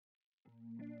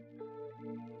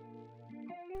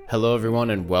Hello,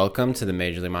 everyone, and welcome to the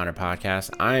Majorly Minor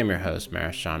Podcast. I am your host,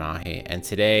 Maris Shanahi, and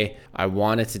today I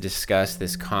wanted to discuss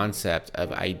this concept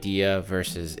of idea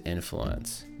versus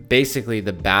influence. Basically,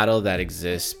 the battle that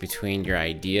exists between your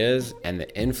ideas and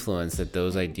the influence that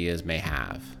those ideas may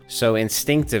have. So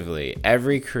instinctively,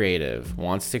 every creative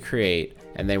wants to create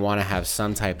and they want to have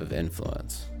some type of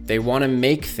influence. They want to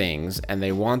make things and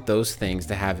they want those things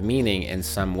to have meaning in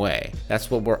some way. That's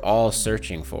what we're all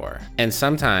searching for. And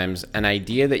sometimes an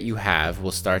idea that you have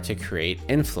will start to create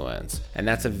influence. And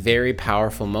that's a very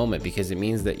powerful moment because it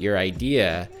means that your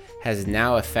idea has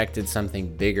now affected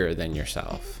something bigger than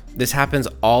yourself. This happens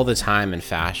all the time in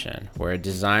fashion, where a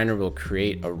designer will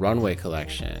create a runway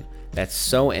collection that's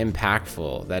so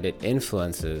impactful that it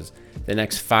influences the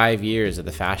next 5 years of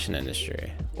the fashion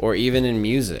industry. Or even in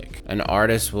music, an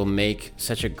artist will make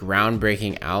such a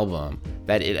groundbreaking album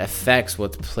that it affects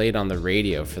what's played on the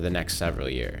radio for the next several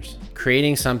years.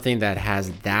 Creating something that has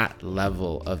that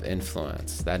level of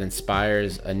influence, that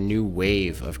inspires a new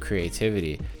wave of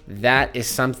creativity, that is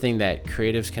something that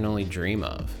creatives can only dream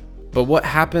of. But what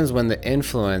happens when the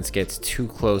influence gets too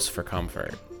close for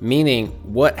comfort? Meaning,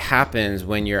 what happens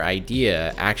when your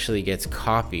idea actually gets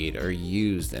copied or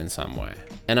used in some way?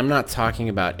 And I'm not talking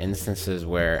about instances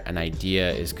where an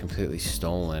idea is completely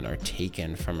stolen or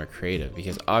taken from a creative,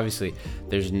 because obviously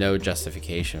there's no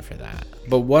justification for that.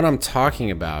 But what I'm talking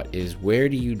about is, where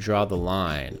do you draw the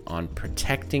line on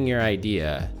protecting your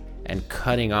idea and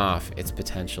cutting off its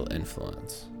potential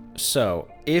influence? So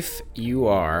if you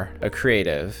are a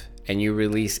creative and you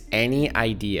release any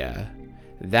idea,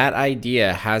 that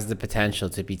idea has the potential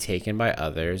to be taken by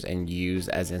others and used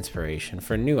as inspiration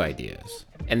for new ideas.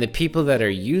 And the people that are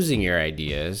using your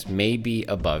ideas may be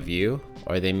above you,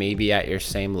 or they may be at your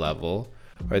same level,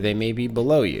 or they may be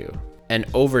below you. And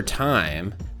over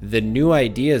time, the new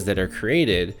ideas that are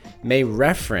created may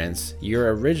reference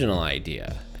your original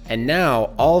idea. And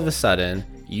now, all of a sudden,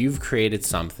 you've created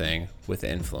something with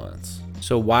influence.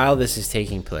 So while this is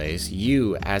taking place,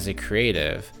 you as a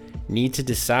creative need to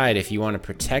decide if you want to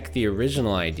protect the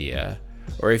original idea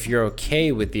or if you're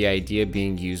okay with the idea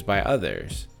being used by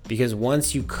others. Because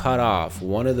once you cut off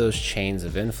one of those chains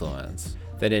of influence,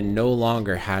 then it no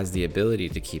longer has the ability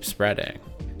to keep spreading.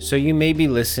 So you may be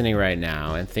listening right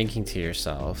now and thinking to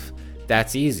yourself,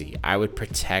 that's easy, I would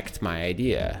protect my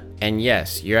idea. And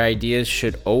yes, your ideas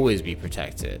should always be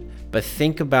protected. But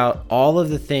think about all of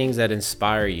the things that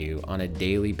inspire you on a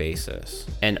daily basis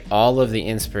and all of the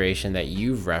inspiration that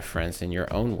you've referenced in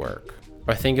your own work.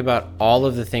 Or think about all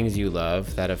of the things you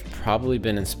love that have probably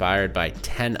been inspired by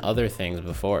 10 other things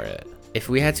before it. If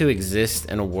we had to exist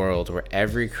in a world where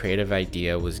every creative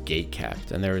idea was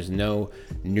gatekept and there was no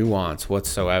nuance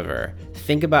whatsoever,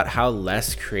 think about how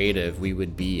less creative we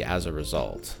would be as a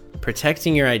result.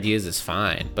 Protecting your ideas is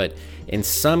fine, but in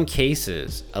some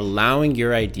cases, allowing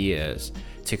your ideas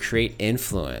to create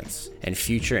influence and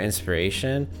future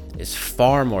inspiration is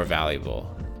far more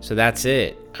valuable. So that's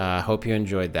it. Hope you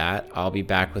enjoyed that. I'll be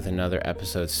back with another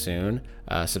episode soon.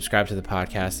 Subscribe to the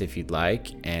podcast if you'd like,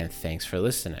 and thanks for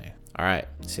listening. All right,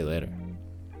 see you later.